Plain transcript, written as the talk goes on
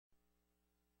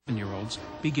7-year-olds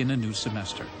begin a new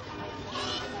semester.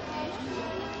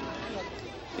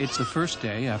 It's the first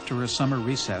day after a summer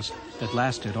recess that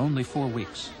lasted only 4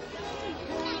 weeks.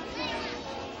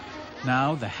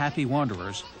 Now the happy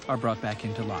wanderers are brought back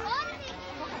into line.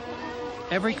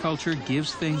 Every culture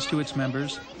gives things to its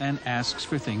members and asks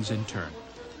for things in turn.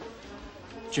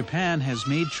 Japan has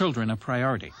made children a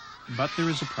priority, but there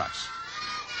is a price.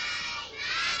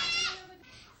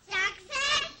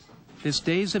 This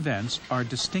day's events are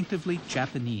distinctively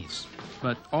Japanese,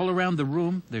 but all around the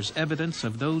room there's evidence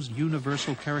of those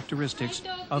universal characteristics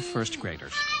of first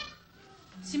graders.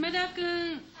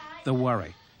 The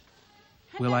worry.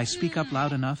 Will I speak up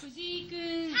loud enough?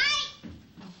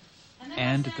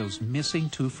 And those missing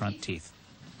 2 front teeth.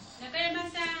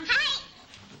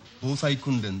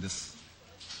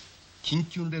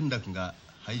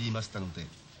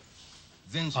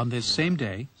 On this same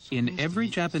day, in every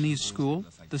Japanese school,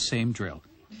 the same drill.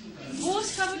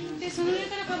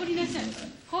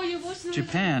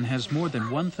 Japan has more than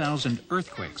 1,000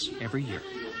 earthquakes every year.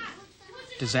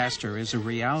 Disaster is a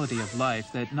reality of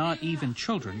life that not even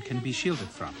children can be shielded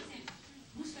from.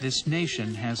 This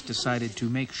nation has decided to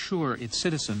make sure its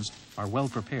citizens are well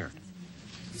prepared.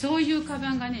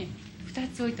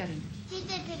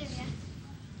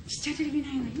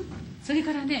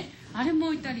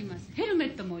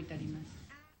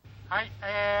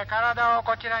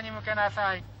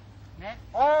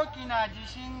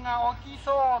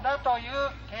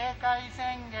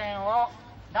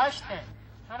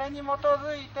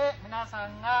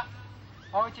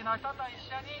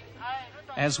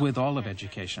 As with all of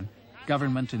education,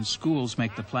 government and schools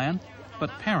make the plan, but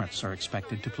parents are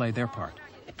expected to play their part.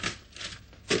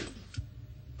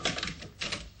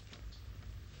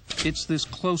 It's this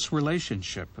close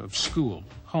relationship of school,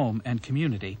 home, and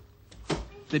community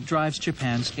that drives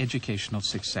Japan's educational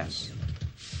success.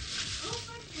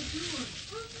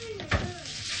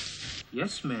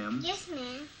 Yes, ma'am. Yes,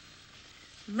 ma'am.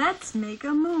 Let's make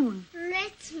a moon.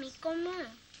 Let's make a moon.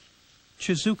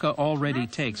 Shizuka already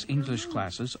takes English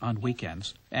classes on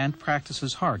weekends and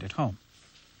practices hard at home.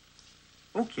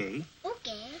 Okay.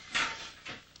 Okay.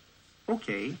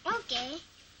 Okay. Okay.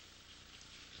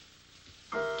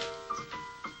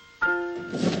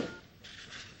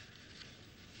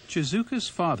 Shizuka's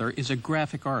father is a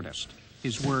graphic artist,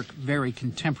 his work very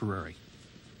contemporary.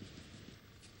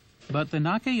 But the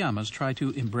Nakayamas try to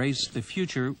embrace the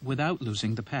future without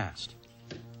losing the past.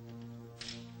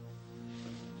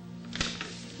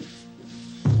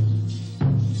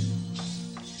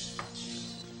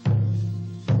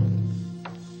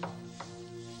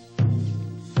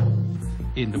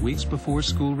 In the weeks before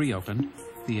school reopened,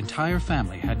 the entire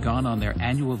family had gone on their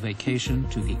annual vacation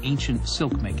to the ancient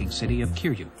silk-making city of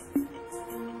Kiryu.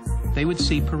 They would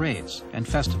see parades and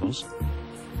festivals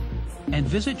and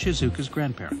visit Shizuka's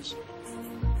grandparents.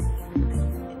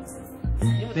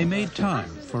 They made time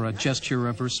for a gesture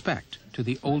of respect to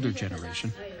the older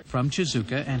generation from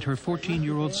Shizuka and her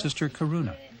 14-year-old sister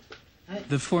Karuna.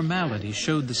 The formality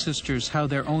showed the sisters how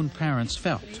their own parents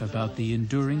felt about the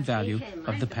enduring value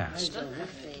of the past.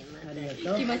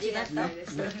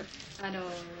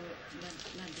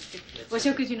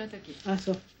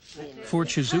 For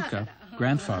Shizuka,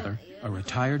 grandfather, a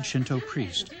retired Shinto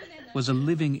priest, was a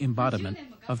living embodiment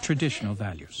of traditional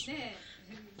values.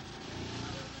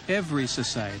 Every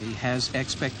society has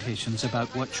expectations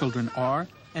about what children are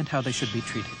and how they should be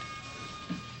treated.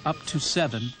 Up to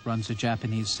 7, runs a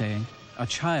Japanese saying, a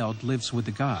child lives with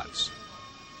the gods.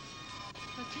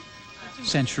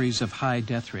 Centuries of high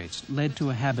death rates led to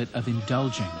a habit of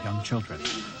indulging young children.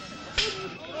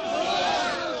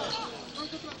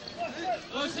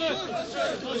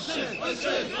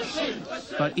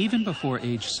 But even before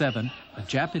age 7, a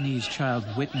Japanese child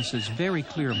witnesses very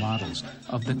clear models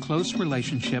of the close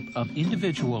relationship of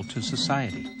individual to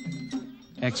society.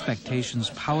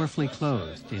 Expectations powerfully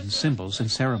clothed in symbols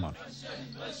and ceremony.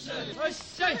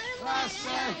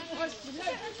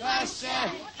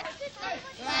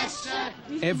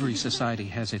 Every society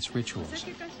has its rituals.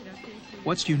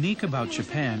 What's unique about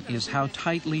Japan is how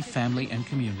tightly family and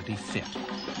community fit.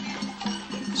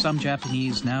 Some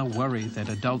Japanese now worry that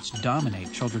adults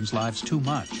dominate children's lives too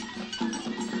much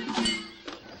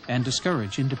and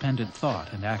discourage independent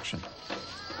thought and action.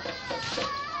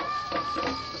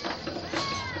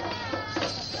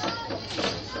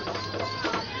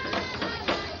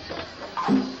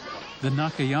 The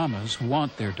Nakayamas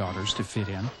want their daughters to fit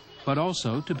in, but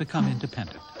also to become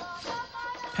independent.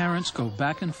 Parents go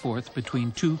back and forth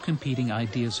between 2 competing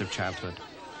ideas of childhood,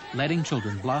 letting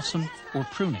children blossom or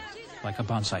pruning like a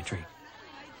bonsai tree.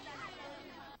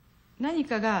 何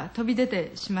かが飛び出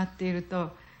てしまっている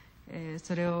と、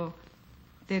それを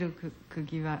出る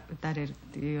釘は打たれるっ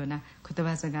ていうようなこと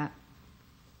わざが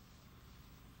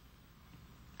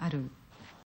ある